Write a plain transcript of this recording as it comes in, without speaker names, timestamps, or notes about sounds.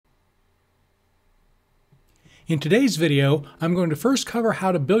In today's video, I'm going to first cover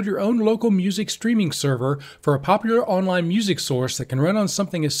how to build your own local music streaming server for a popular online music source that can run on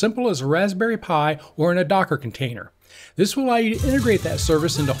something as simple as a Raspberry Pi or in a Docker container. This will allow you to integrate that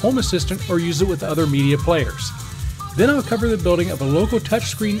service into Home Assistant or use it with other media players. Then I'll cover the building of a local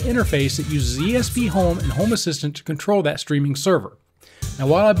touchscreen interface that uses ESPHome and Home Assistant to control that streaming server. Now,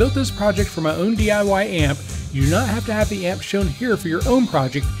 while I built this project for my own DIY amp, you do not have to have the amp shown here for your own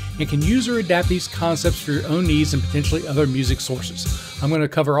project and can use or adapt these concepts for your own needs and potentially other music sources. I'm going to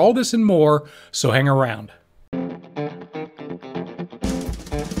cover all this and more, so hang around.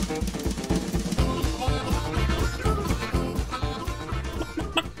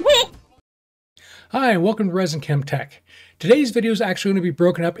 Hi, and welcome to Resin Chem Tech. Today's video is actually going to be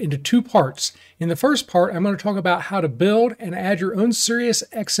broken up into two parts. In the first part, I'm going to talk about how to build and add your own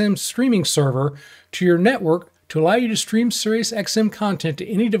SiriusXM streaming server to your network to allow you to stream SiriusXM content to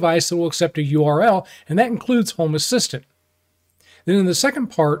any device that will accept a URL, and that includes Home Assistant. Then in the second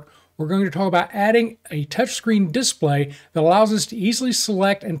part, we're going to talk about adding a touchscreen display that allows us to easily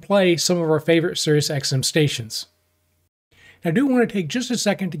select and play some of our favorite SiriusXM stations. I do want to take just a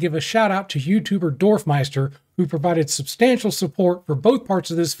second to give a shout out to YouTuber Dorffmeister, who provided substantial support for both parts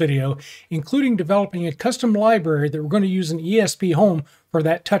of this video, including developing a custom library that we're going to use in ESPHome for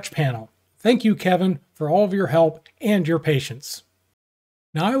that touch panel. Thank you, Kevin, for all of your help and your patience.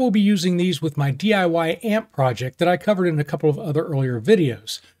 Now, I will be using these with my DIY amp project that I covered in a couple of other earlier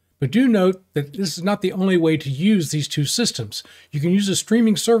videos. But do note that this is not the only way to use these two systems. You can use a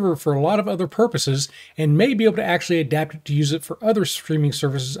streaming server for a lot of other purposes and may be able to actually adapt it to use it for other streaming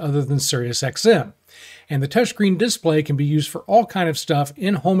services other than SiriusXM. And the touchscreen display can be used for all kind of stuff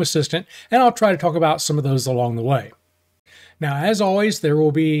in Home Assistant, and I'll try to talk about some of those along the way. Now, as always, there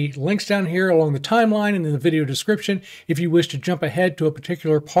will be links down here along the timeline and in the video description if you wish to jump ahead to a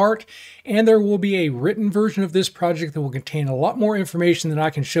particular part, and there will be a written version of this project that will contain a lot more information than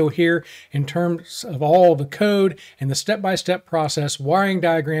I can show here in terms of all the code and the step-by-step process, wiring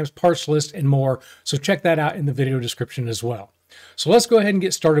diagrams, parts list, and more, so check that out in the video description as well. So let's go ahead and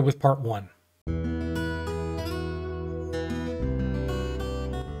get started with part one.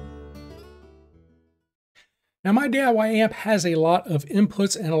 Now, my DIY amp has a lot of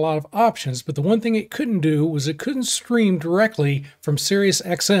inputs and a lot of options, but the one thing it couldn't do was it couldn't stream directly from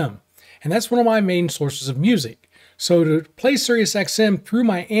SiriusXM, and that's one of my main sources of music. So to play SiriusXM through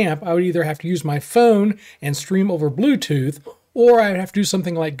my amp, I would either have to use my phone and stream over Bluetooth, or I'd have to do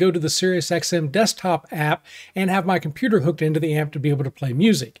something like go to the SiriusXM desktop app and have my computer hooked into the amp to be able to play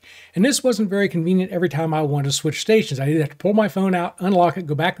music. And this wasn't very convenient every time I wanted to switch stations. I either have to pull my phone out, unlock it,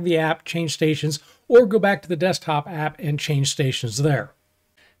 go back to the app, change stations, or go back to the desktop app and change stations there.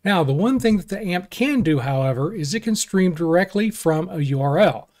 Now, the one thing that the amp can do, however, is it can stream directly from a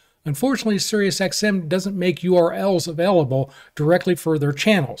URL. Unfortunately, SiriusXM doesn't make URLs available directly for their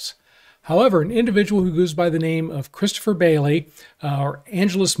channels. However, an individual who goes by the name of Christopher Bailey, or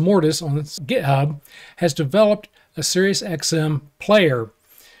Angelus Mortis on GitHub, has developed a SiriusXM player.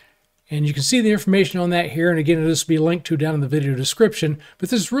 And you can see the information on that here, and again, this will be linked to down in the video description, but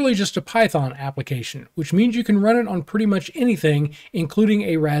this is really just a Python application, which means you can run it on pretty much anything, including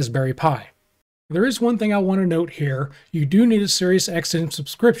a Raspberry Pi. There is one thing I want to note here. You do need a SiriusXM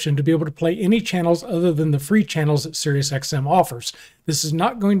subscription to be able to play any channels other than the free channels that SiriusXM offers. This is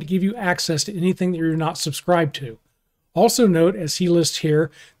not going to give you access to anything that you're not subscribed to. Also note, as he lists here,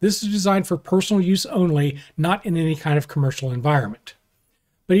 this is designed for personal use only, not in any kind of commercial environment.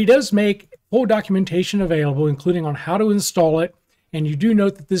 But he does make full documentation available, including on how to install it, and you do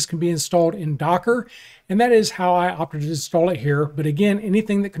note that this can be installed in Docker, and that is how I opted to install it here. But again,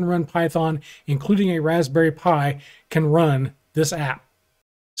 anything that can run Python, including a Raspberry Pi, can run this app.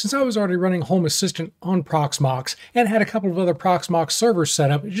 Since I was already running Home Assistant on Proxmox and had a couple of other Proxmox servers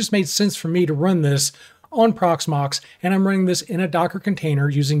set up, it just made sense for me to run this on Proxmox, and I'm running this in a Docker container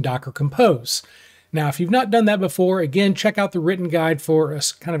using Docker Compose. Now, if you've not done that before, again, check out the written guide for a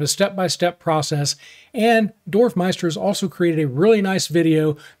kind of a step-by-step process. And Dorffmeister has also created a really nice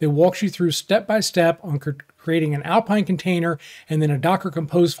video that walks you through step-by-step on creating an Alpine container and then a Docker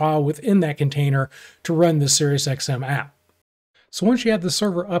Compose file within that container to run the SiriusXM app. So once you have the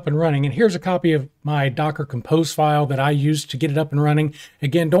server up and running, and here's a copy of my Docker Compose file that I used to get it up and running.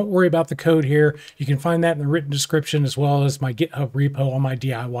 Again, don't worry about the code here. You can find that in the written description as well as my GitHub repo on my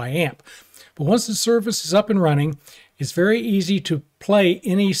DIY amp. But once the service is up and running, it's very easy to play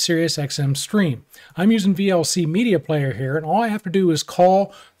any SiriusXM stream. I'm using VLC Media Player here, and all I have to do is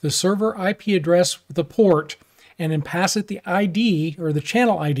call the server IP address with the port and then pass it the ID or the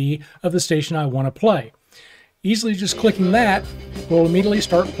channel ID of the station I want to play. Easily just clicking that will immediately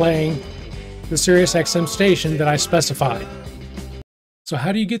start playing the SiriusXM station that I specified. So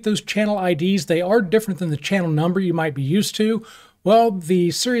how do you get those channel IDs? They are different than the channel number you might be used to. Well, the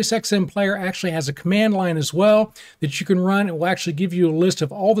SiriusXM player actually has a command line as well that you can run. It will actually give you a list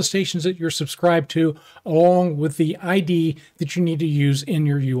of all the stations that you're subscribed to, along with the ID that you need to use in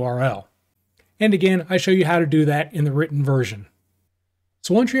your URL. And again, I show you how to do that in the written version.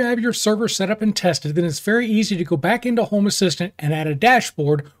 So once you have your server set up and tested, then it's very easy to go back into Home Assistant and add a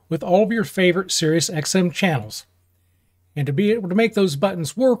dashboard with all of your favorite SiriusXM channels. And to be able to make those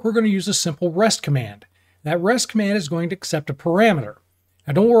buttons work, we're going to use a simple REST command. That REST command is going to accept a parameter.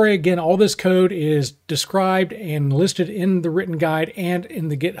 Now don't worry, again, all this code is described and listed in the written guide and in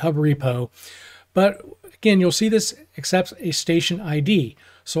the GitHub repo. But again, you'll see this accepts a station ID.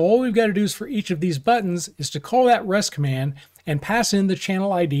 So all we've got to do is for each of these buttons is to call that REST command and pass in the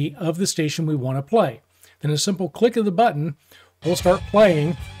channel ID of the station we want to play. Then a simple click of the button will start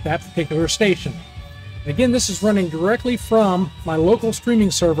playing that particular station. Again, this is running directly from my local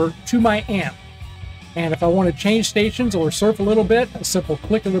streaming server to my amp. And if I want to change stations or surf a little bit, a simple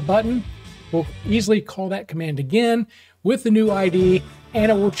click of the button will easily call that command again with the new ID,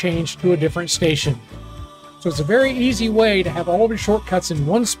 and it will change to a different station. So it's a very easy way to have all of your shortcuts in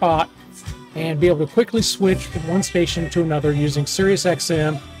one spot and be able to quickly switch from one station to another using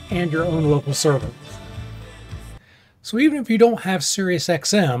SiriusXM and your own local server. So even if you don't have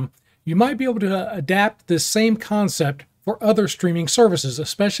SiriusXM, you might be able to adapt this same concept for other streaming services,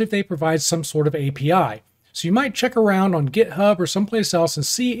 especially if they provide some sort of API. So you might check around on GitHub or someplace else and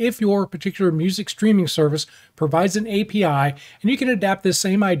see if your particular music streaming service provides an API, and you can adapt this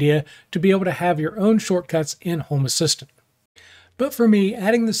same idea to be able to have your own shortcuts in Home Assistant. But for me,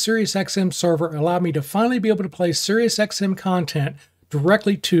 adding the SiriusXM server allowed me to finally be able to play SiriusXM content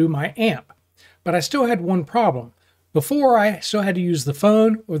directly to my amp. But I still had one problem. Before, I still had to use the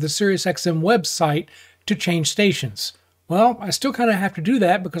phone or the SiriusXM website to change stations. Well, I still kind of have to do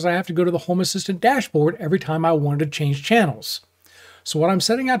that because I have to go to the Home Assistant dashboard every time I wanted to change channels. So what I'm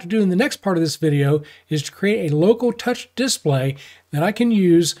setting out to do in the next part of this video is to create a local touch display that I can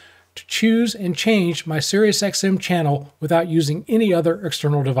use to choose and change my SiriusXM channel without using any other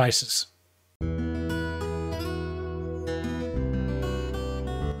external devices.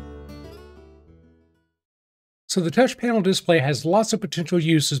 So the touch panel display has lots of potential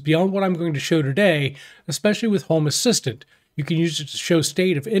uses beyond what I'm going to show today, especially with Home Assistant. You can use it to show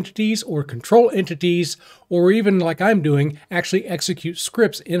state of entities or control entities, or even like I'm doing, actually execute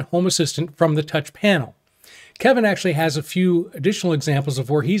scripts in Home Assistant from the touch panel. Kevin actually has a few additional examples of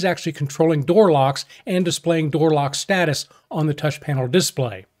where he's actually controlling door locks and displaying door lock status on the touch panel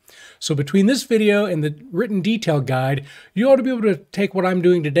display. So between this video and the written detail guide, you ought to be able to take what I'm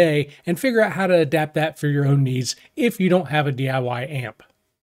doing today and figure out how to adapt that for your own needs if you don't have a DIY amp.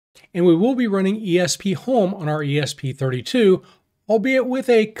 And we will be running ESPHome on our ESP32, albeit with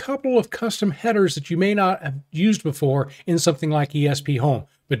a couple of custom headers that you may not have used before in something like ESPHome.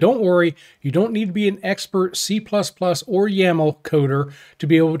 But don't worry, you don't need to be an expert C++ or YAML coder to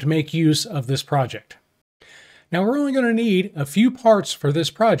be able to make use of this project. Now we're only going to need a few parts for this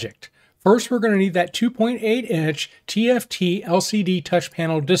project. First, we're going to need that 2.8-inch TFT LCD touch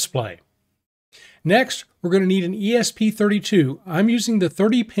panel display. Next, we're going to need an ESP32. I'm using the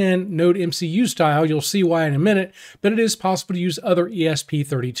 30-pin Node MCU style. You'll see why in a minute, but it is possible to use other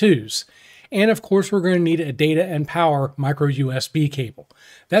ESP32s. And of course, we're going to need a data and power micro USB cable.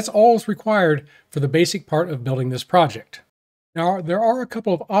 That's all that's required for the basic part of building this project. Now, there are a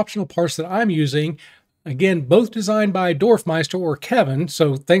couple of optional parts that I'm using. Again, both designed by Dorffmeister or Kevin,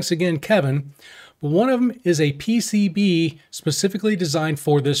 so thanks again, Kevin. But one of them is a PCB specifically designed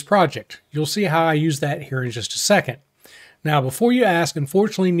for this project. You'll see how I use that here in just a second. Now, before you ask,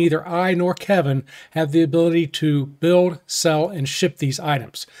 unfortunately, neither I nor Kevin have the ability to build, sell, and ship these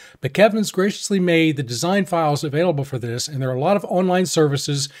items. But Kevin's graciously made the design files available for this, and there are a lot of online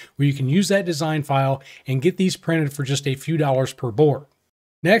services where you can use that design file and get these printed for just a few dollars per board.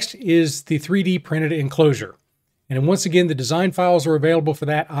 Next is the 3D printed enclosure. And once again, the design files are available for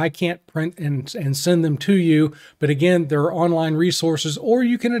that. I can't print and send them to you, but again, there are online resources, or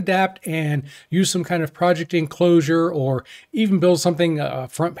you can adapt and use some kind of project enclosure, or even build something, a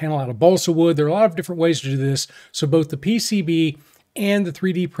front panel out of balsa wood. There are a lot of different ways to do this. So both the PCB and the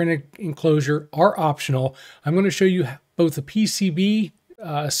 3D printed enclosure are optional. I'm going to show you both the PCB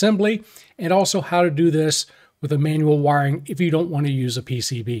assembly and also how to do this with a manual wiring if you don't want to use a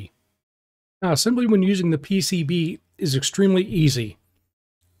PCB. Now, assembly when using the PCB is extremely easy.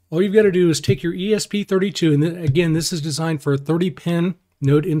 All you've got to do is take your ESP32, and again, this is designed for a 30-pin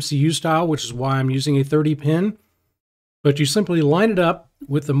Node MCU style, which is why I'm using a 30-pin. But you simply line it up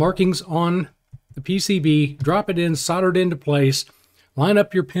with the markings on the PCB, drop it in, solder it into place, line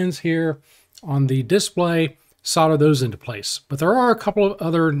up your pins here on the display, solder those into place. But there are a couple of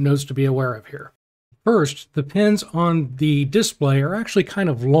other notes to be aware of here. First, the pins on the display are actually kind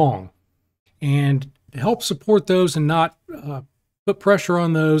of long, and to help support those and not put pressure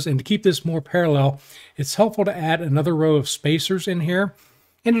on those and to keep this more parallel, it's helpful to add another row of spacers in here.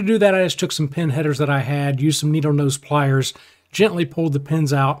 And to do that, I just took some pin headers that I had, used some needle nose pliers, gently pulled the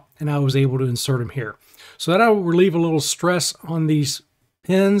pins out, and I was able to insert them here. So that will relieve a little stress on these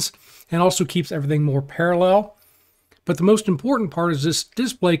pins and also keeps everything more parallel. But the most important part is this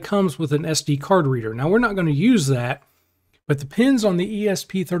display comes with an SD card reader. Now we're not going to use that, but the pins on the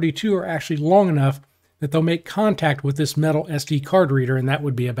ESP32 are actually long enough that they'll make contact with this metal SD card reader, and that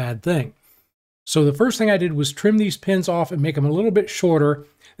would be a bad thing. So the first thing I did was trim these pins off and make them a little bit shorter.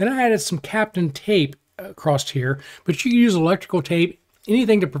 Then I added some Kapton tape across here, but you can use electrical tape,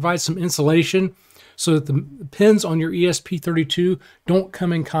 anything to provide some insulation so that the pins on your ESP32 don't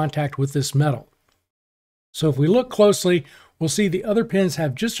come in contact with this metal. So if we look closely, we'll see the other pins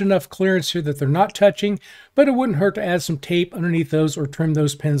have just enough clearance here that they're not touching, but it wouldn't hurt to add some tape underneath those or trim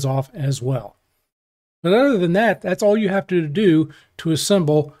those pins off as well. But other than that, that's all you have to do to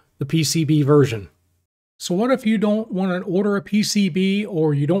assemble the PCB version. So what if you don't want to order a PCB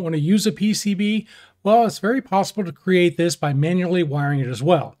or you don't want to use a PCB? Well, it's very possible to create this by manually wiring it as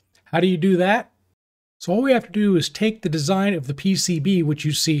well. How do you do that? So all we have to do is take the design of the PCB, which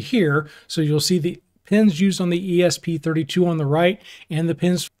you see here. So you'll see the pins used on the ESP32 on the right and the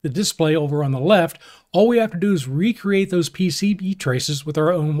pins for the display over on the left. All we have to do is recreate those PCB traces with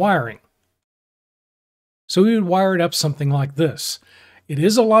our own wiring. So we would wire it up something like this. It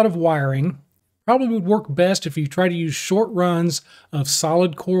is a lot of wiring. Probably would work best if you try to use short runs of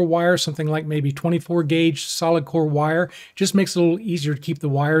solid core wire, something like maybe 24 gauge solid core wire. Just makes it a little easier to keep the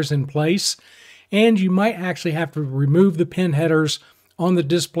wires in place. And you might actually have to remove the pin headers on the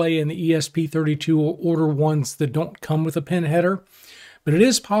display in the ESP32 or order ones that don't come with a pin header. But it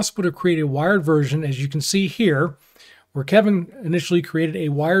is possible to create a wired version, as you can see here, where Kevin initially created a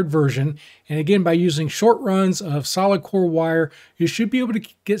wired version. And again, by using short runs of solid core wire, you should be able to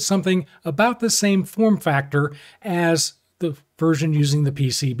get something about the same form factor as the version using the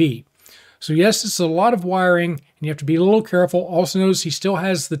PCB. So yes, it's a lot of wiring, and you have to be a little careful. Also notice he still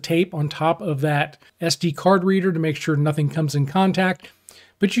has the tape on top of that SD card reader to make sure nothing comes in contact,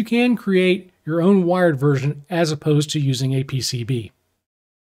 but you can create your own wired version as opposed to using a PCB.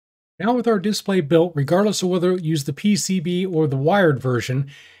 Now with our display built, regardless of whether you use the PCB or the wired version,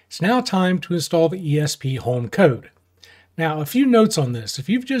 it's now time to install the ESPHome code. Now, a few notes on this. If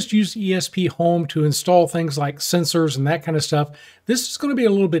you've just used ESPHome to install things like sensors and that kind of stuff, this is going to be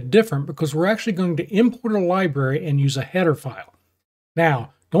a little bit different because we're actually going to import a library and use a header file.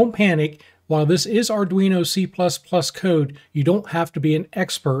 Now, don't panic. While this is Arduino C++ code, you don't have to be an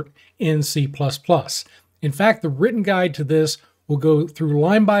expert in C++. In fact, the written guide to this will go through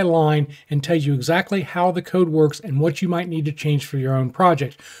line by line and tell you exactly how the code works and what you might need to change for your own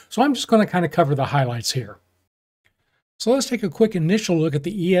project. So I'm just going to kind of cover the highlights here. So let's take a quick initial look at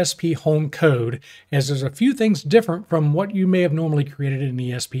the ESPHome code, as there's a few things different from what you may have normally created in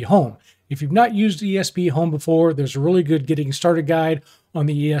ESPHome. If you've not used ESPHome before, there's a really good getting started guide on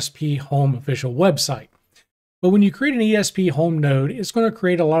the ESPHome official website. But when you create an ESPHome node, it's going to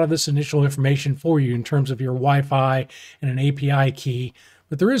create a lot of this initial information for you in terms of your Wi-Fi and an API key.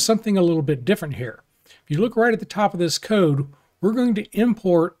 But there is something a little bit different here. If you look right at the top of this code, we're going to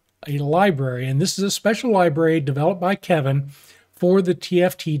import a library, and this is a special library developed by Kevin for the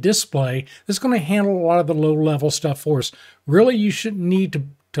TFT display that's going to handle a lot of the low-level stuff for us. Really, you shouldn't need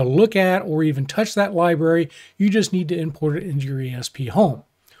to look at or even touch that library. You just need to import it into your ESPHome.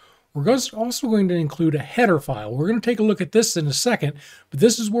 We're also going to include a header file. We're going to take a look at this in a second, but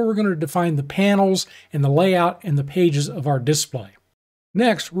this is where we're going to define the panels and the layout and the pages of our display.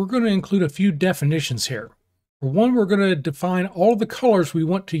 Next, we're going to include a few definitions here. For one, we're going to define all the colors we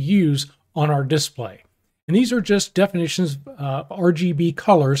want to use on our display. And these are just definitions of RGB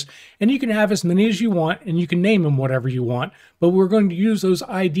colors, and you can have as many as you want, and you can name them whatever you want, but we're going to use those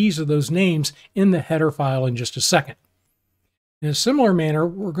IDs or those names in the header file in just a second. In a similar manner,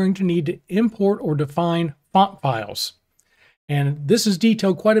 we're going to need to import or define font files. And this is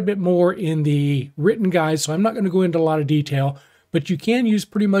detailed quite a bit more in the written guide, so I'm not going to go into a lot of detail, but you can use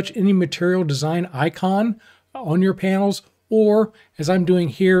pretty much any material design icon on your panels, or as I'm doing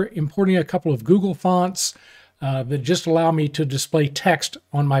here, importing a couple of Google fonts that just allow me to display text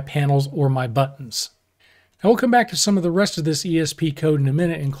on my panels or my buttons. Now we'll come back to some of the rest of this ESP code in a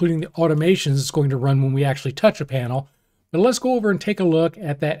minute, including the automations it's going to run when we actually touch a panel. But let's go over and take a look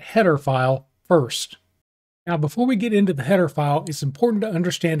at that header file first. Now, before we get into the header file, it's important to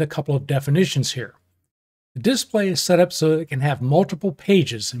understand a couple of definitions here. The display is set up so that it can have multiple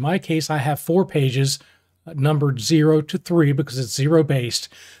pages. In my case, I have 4 pages numbered 0 to 3 because it's 0 based,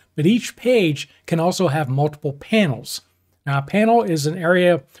 but each page can also have multiple panels. Now, a panel is an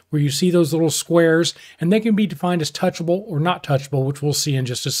area where you see those little squares, and they can be defined as touchable or not touchable, which we'll see in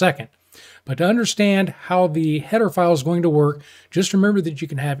just a second. But to understand how the header file is going to work, just remember that you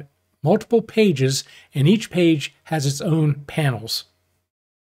can have multiple pages, and each page has its own panels.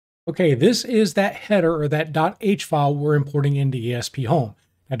 Okay, this is that header or that .h file we're importing into ESPHome.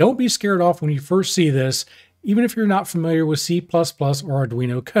 Now, don't be scared off when you first see this, even if you're not familiar with C++ or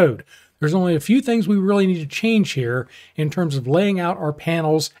Arduino code. There's only a few things we really need to change here in terms of laying out our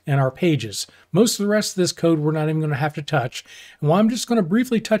panels and our pages. Most of the rest of this code we're not even going to have to touch. And while I'm just going to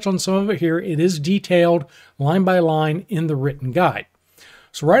briefly touch on some of it here, it is detailed line by line in the written guide.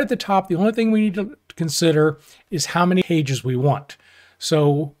 So right at the top, the only thing we need to consider is how many pages we want.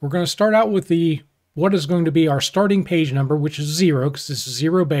 So we're going to start out with what is going to be our starting page number, which is 0, because this is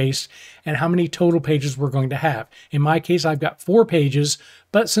 0 based, and how many total pages we're going to have. In my case, I've got 4 pages,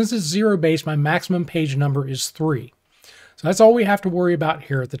 but since it's 0 based, my maximum page number is 3. So that's all we have to worry about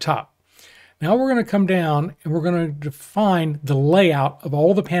here at the top. Now we're going to come down and we're going to define the layout of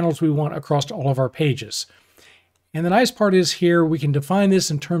all the panels we want across all of our pages. And the nice part is here, we can define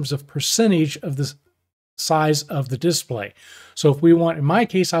this in terms of percentage of the size of the display. So if we want, in my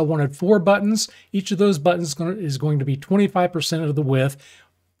case, I wanted 4 buttons. Each of those buttons is going to be 25% of the width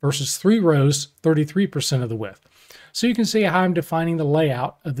versus 3 rows, 33% of the width. So you can see how I'm defining the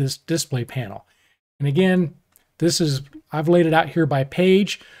layout of this display panel. And again, I've laid it out here by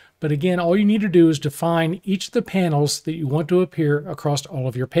page, but again, all you need to do is define each of the panels that you want to appear across all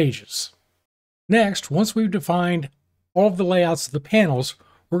of your pages. Next, once we've defined all of the layouts of the panels,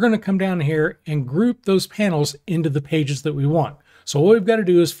 we're going to come down here and group those panels into the pages that we want. So what we've got to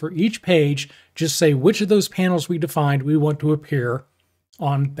do is for each page, just say which of those panels we defined we want to appear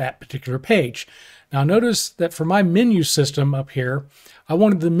on that particular page. Now notice that for my menu system up here, I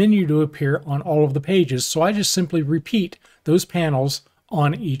wanted the menu to appear on all of the pages, so I just simply repeat those panels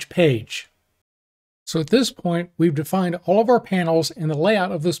on each page. So at this point, we've defined all of our panels and the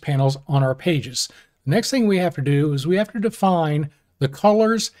layout of those panels on our pages. The next thing we have to do is we have to define the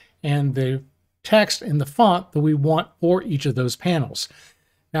colors and the text and the font that we want for each of those panels.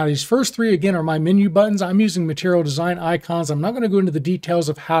 Now these first 3 again are my menu buttons. I'm using material design icons. I'm not going to go into the details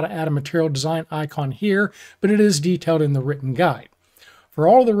of how to add a material design icon here, but it is detailed in the written guide. For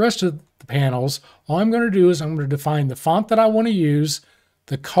all the rest of the panels, all I'm going to do is I'm going to define the font that I want to use,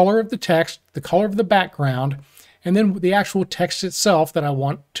 the color of the text, the color of the background, and then the actual text itself that I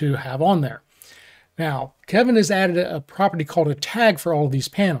want to have on there. Now, Kevin has added a property called a tag for all of these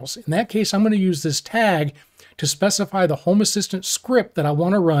panels. In that case, I'm going to use this tag to specify the Home Assistant script that I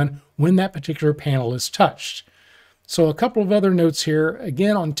want to run when that particular panel is touched. So a couple of other notes here.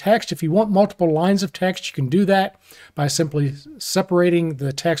 Again, on text, if you want multiple lines of text, you can do that by simply separating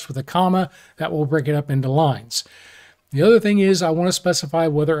the text with a comma. That will break it up into lines. The other thing is I want to specify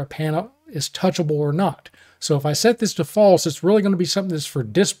whether a panel is touchable or not. So if I set this to false, it's really going to be something that's for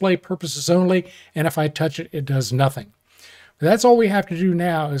display purposes only, and if I touch it, it does nothing. But that's all we have to do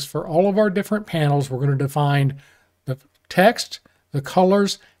now is for all of our different panels, we're going to define the text, the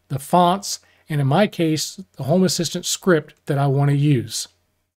colors, the fonts, and in my case, the Home Assistant script that I want to use.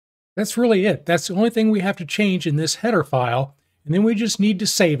 That's really it. That's the only thing we have to change in this header file, and then we just need to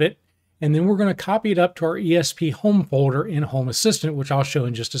save it, and then we're going to copy it up to our ESPHome folder in Home Assistant, which I'll show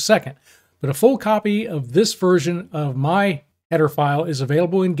in just a second. But a full copy of this version of my header file is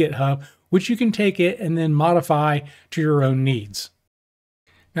available in GitHub, which you can take it and then modify to your own needs.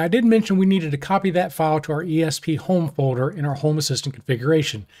 Now, I did mention we needed to copy that file to our ESPHome folder in our Home Assistant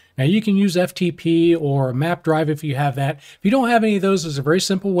configuration. Now, you can use FTP or a map drive if you have that. If you don't have any of those, there's a very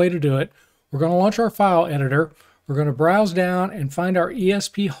simple way to do it. We're going to launch our file editor. We're going to browse down and find our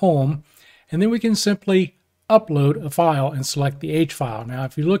ESPHome, and then we can simply upload a file and select the H file. Now,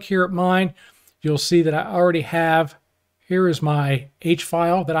 if you look here at mine, you'll see that I already have, here is my H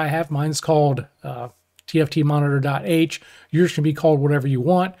file that I have. Mine's called tftmonitor.h. Yours can be called whatever you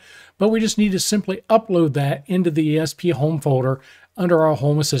want, but we just need to simply upload that into the ESPHome folder under our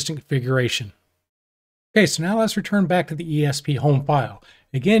Home Assistant configuration. Okay, so now let's return back to the ESPHome file.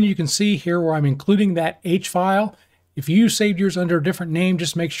 Again, you can see here where I'm including that H file. If you saved yours under a different name,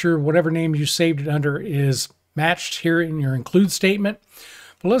 just make sure whatever name you saved it under is matched here in your include statement.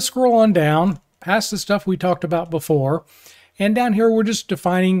 But let's scroll on down past the stuff we talked about before. And down here, we're just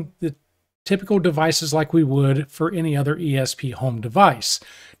defining the typical devices like we would for any other ESPHome device.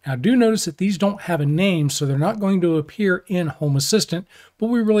 Now do notice that these don't have a name, so they're not going to appear in Home Assistant, but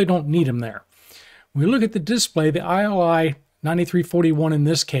we really don't need them there. When we look at the display, the ILI 9341 in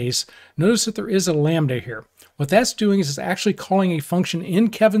this case, notice that there is a lambda here. What that's doing is it's actually calling a function in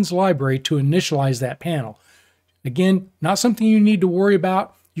Kevin's library to initialize that panel. Again, not something you need to worry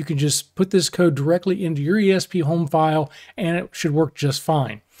about. You can just put this code directly into your ESPHome file and it should work just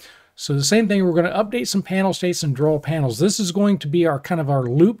fine. So the same thing, we're going to update some panel states and draw panels. This is going to be our kind of our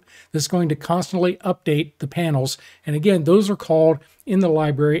loop that's going to constantly update the panels. And again, those are called in the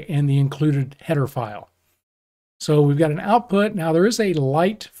library and the included header file. So we've got an output. Now there is a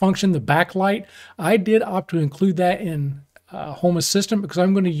light function, the backlight. I did opt to include that in Home Assistant because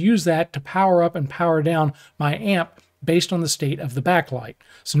I'm going to use that to power up and power down my amp based on the state of the backlight.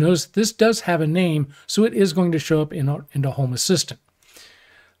 So notice this does have a name, so it is going to show up into Home Assistant.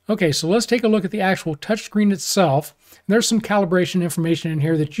 Okay, so let's take a look at the actual touchscreen itself. There's some calibration information in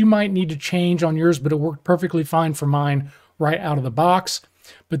here that you might need to change on yours, but it worked perfectly fine for mine right out of the box.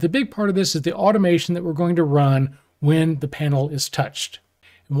 But the big part of this is the automation that we're going to run when the panel is touched.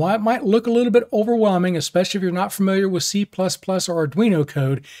 And while it might look a little bit overwhelming, especially if you're not familiar with C++ or Arduino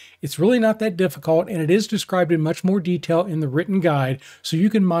code, it's really not that difficult, and it is described in much more detail in the written guide, so you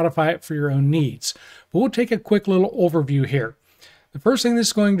can modify it for your own needs. But we'll take a quick little overview here. The first thing this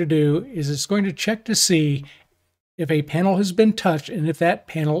is going to do is it's going to check to see if a panel has been touched and if that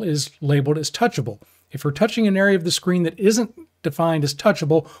panel is labeled as touchable. If we're touching an area of the screen that isn't defined as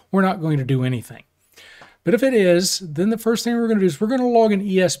touchable, we're not going to do anything. But if it is, then the first thing we're going to do is we're going to log an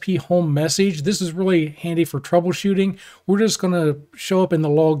ESPHome message. This is really handy for troubleshooting. We're just going to show up in the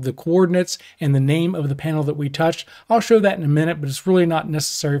log the coordinates and the name of the panel that we touched. I'll show that in a minute, but it's really not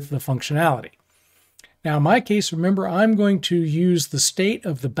necessary for the functionality. Now in my case, remember, I'm going to use the state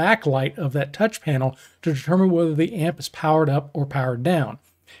of the backlight of that touch panel to determine whether the amp is powered up or powered down.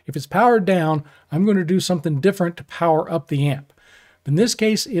 If it's powered down, I'm going to do something different to power up the amp. In this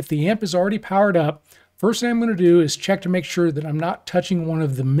case, if the amp is already powered up, first thing I'm going to do is check to make sure that I'm not touching one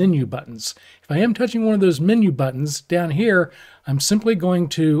of the menu buttons. If I am touching one of those menu buttons down here, I'm simply going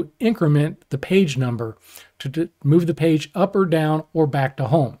to increment the page number to move the page up or down or back to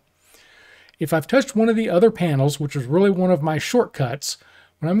home. If I've touched one of the other panels, which is really one of my shortcuts,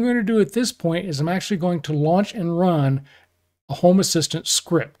 what I'm going to do at this point is I'm actually going to launch and run a Home Assistant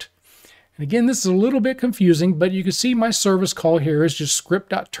script. And again, this is a little bit confusing, but you can see my service call here is just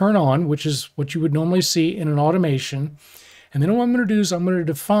script.turnOn, which is what you would normally see in an automation. And then what I'm going to do is I'm going to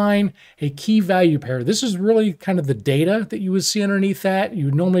define a key value pair. This is really kind of the data that you would see underneath that. You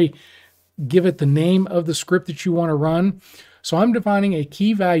would normally give it the name of the script that you want to run. So I'm defining a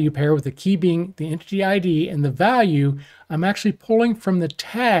key value pair with the key being the entity ID, and the value I'm actually pulling from the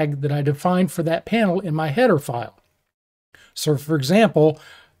tag that I defined for that panel in my header file. So for example,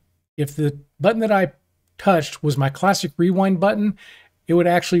 if the button that I touched was my classic rewind button, it would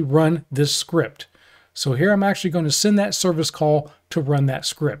actually run this script. So here I'm actually going to send that service call to run that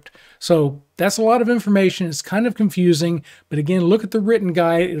script. So that's a lot of information. It's kind of confusing, but again, look at the written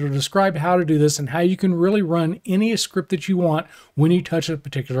guide. It'll describe how to do this and how you can really run any script that you want when you touch a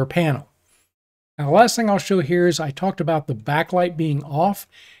particular panel. Now, the last thing I'll show here is I talked about the backlight being off.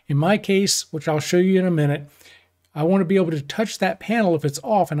 In my case, which I'll show you in a minute, I want to be able to touch that panel if it's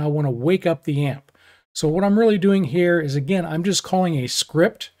off, and I want to wake up the amp. So what I'm really doing here is, again, I'm just calling a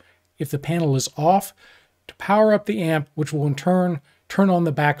script if the panel is off to power up the amp, which will in turn turn on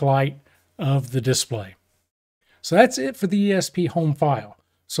the backlight of the display. So that's it for the ESPHome file.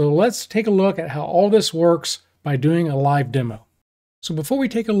 So let's take a look at how all this works by doing a live demo. So before we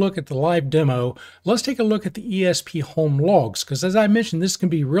take a look at the live demo, let's take a look at the ESPHome logs, because as I mentioned, this can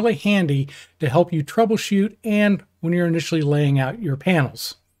be really handy to help you troubleshoot and when you're initially laying out your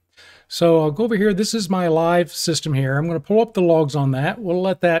panels. So I'll go over here. This is my live system here. I'm going to pull up the logs on that. We'll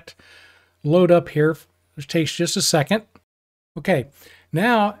let that load up here. It takes just a second. Okay,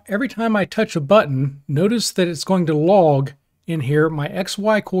 now every time I touch a button, notice that it's going to log in here my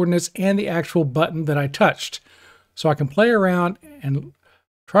XY coordinates and the actual button that I touched. So I can play around and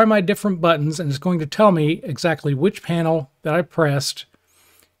try my different buttons, and it's going to tell me exactly which panel that I pressed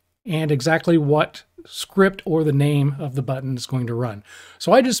and exactly what script or the name of the button is going to run.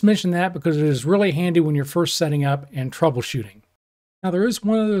 So I just mentioned that because it is really handy when you're first setting up and troubleshooting. Now there is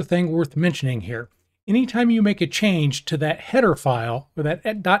one other thing worth mentioning here. Anytime you make a change to that header file or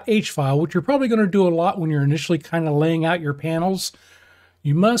that .h file, which you're probably going to do a lot when you're initially kind of laying out your panels,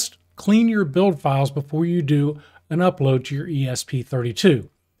 you must clean your build files before you do an upload to your ESP32.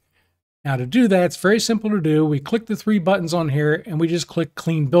 Now to do that, it's very simple to do. We click the three buttons on here and we just click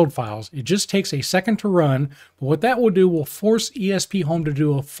Clean Build Files. It just takes a second to run, but what that will do will force ESPHome to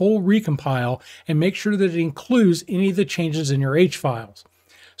do a full recompile and make sure that it includes any of the changes in your H files.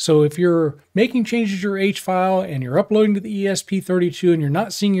 So if you're making changes to your H file and you're uploading to the ESP32 and you're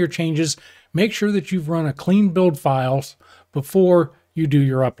not seeing your changes, make sure that you've run a clean build files before you do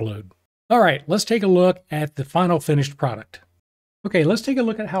your upload. All right, let's take a look at the final finished product. Okay, let's take a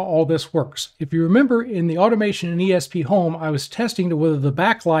look at how all this works. If you remember in the automation in ESPHome, I was testing to whether the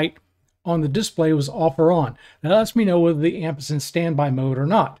backlight on the display was off or on. That lets me know whether the amp is in standby mode or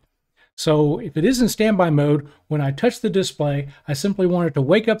not. So if it is in standby mode, when I touch the display, I simply want it to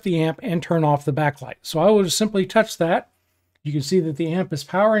wake up the amp and turn off the backlight. So I will just simply touch that. You can see that the amp is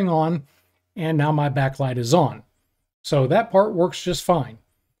powering on and now my backlight is on. So that part works just fine.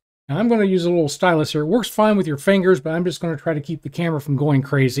 Now I'm going to use a little stylus here. It works fine with your fingers, but I'm just going to try to keep the camera from going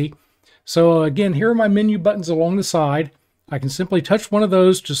crazy. So again, here are my menu buttons along the side. I can simply touch one of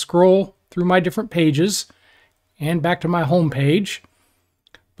those to scroll through my different pages and back to my home page.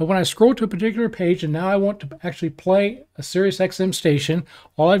 But when I scroll to a particular page and now I want to actually play a SiriusXM station,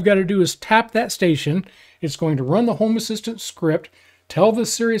 all I've got to do is tap that station. It's going to run the Home Assistant script, tell the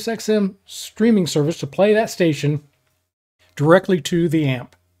SiriusXM streaming service to play that station directly to the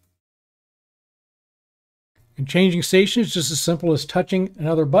amp. And changing station is just as simple as touching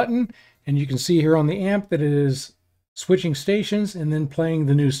another button, and you can see here on the amp that it is switching stations and then playing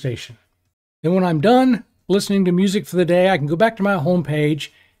the new station. Then when I'm done listening to music for the day, I can go back to my home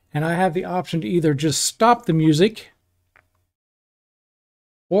page and I have the option to either just stop the music,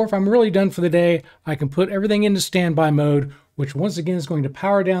 or if I'm really done for the day, I can put everything into standby mode, which once again is going to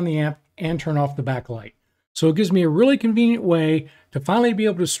power down the amp and turn off the backlight. So it gives me a really convenient way to finally be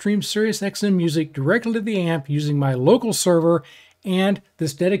able to stream SiriusXM music directly to the amp using my local server and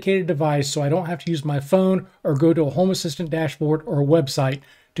this dedicated device, so I don't have to use my phone or go to a Home Assistant dashboard or a website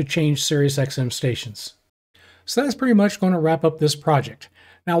to change SiriusXM stations. So that's pretty much going to wrap up this project.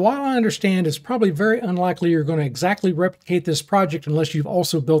 Now, while I understand it's probably very unlikely you're going to exactly replicate this project unless you've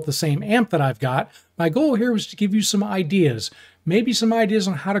also built the same amp that I've got, my goal here was to give you some ideas. Maybe some ideas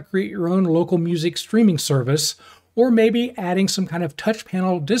on how to create your own local music streaming service, or maybe adding some kind of touch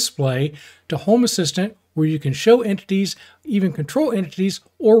panel display to Home Assistant where you can show entities, even control entities,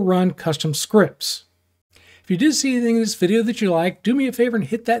 or run custom scripts. If you did see anything in this video that you like, do me a favor and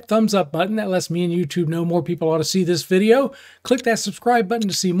hit that thumbs up button. That lets me and YouTube know more people ought to see this video. Click that subscribe button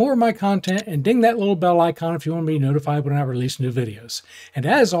to see more of my content, and ding that little bell icon if you want to be notified when I release new videos. And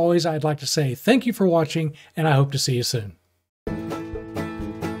as always, I'd like to say thank you for watching, and I hope to see you soon.